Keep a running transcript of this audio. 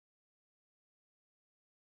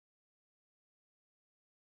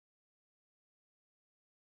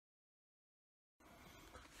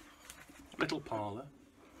little parlour.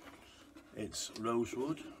 It's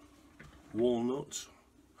rosewood, walnut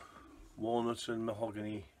and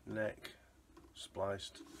mahogany neck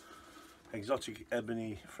spliced, exotic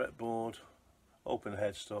ebony fretboard, open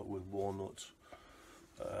headstock with walnut,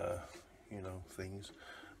 you know, things,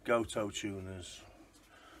 Goto tuners,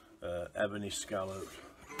 ebony scallop,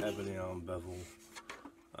 ebony arm bevel,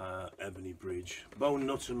 ebony bridge, bone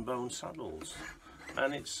nut and bone saddles,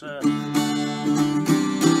 and it's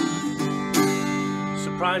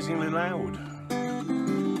surprisingly loud.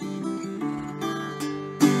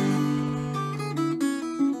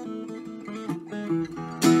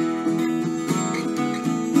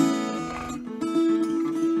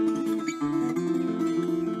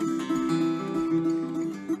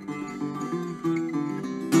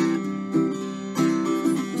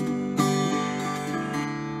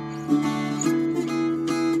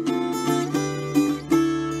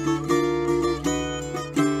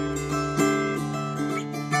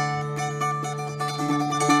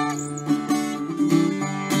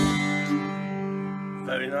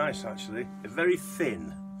 Very nice, actually. Very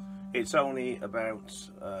thin. It's only about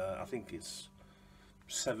I think it's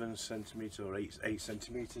 7 centimetres or 8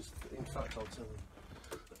 centimetres. In fact, I'll tell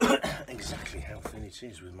you exactly how thin it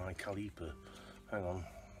is with my caliper. Hang on,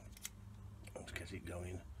 let's get it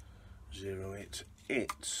going. Zero it.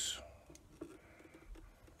 It's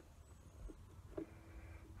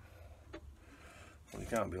well, it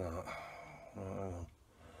can't be like that. Oh, hang on.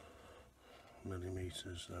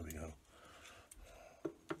 Millimetres. There we go.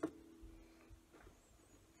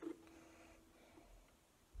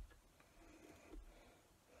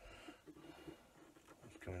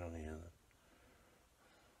 Going on here,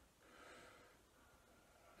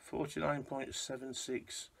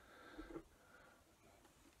 49.76,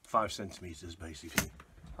 5 centimetres basically.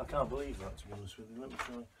 I can't believe that, to be honest with you.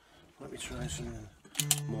 Let me try something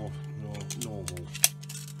more normal.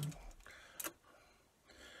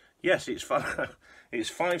 Yes, it's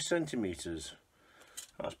 5 centimetres.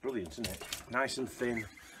 That's brilliant, isn't it? Nice and thin,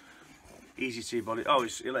 easy to body. Oh,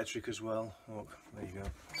 it's electric as well. Look, there you go.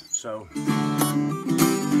 So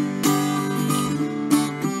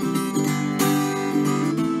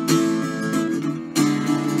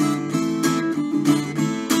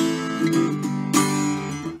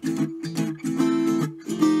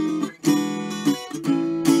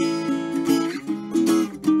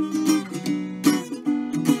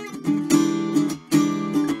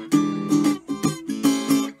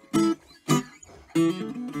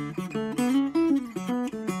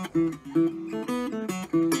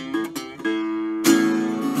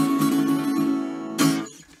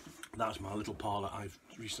that's my little parlour I've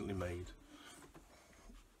recently made.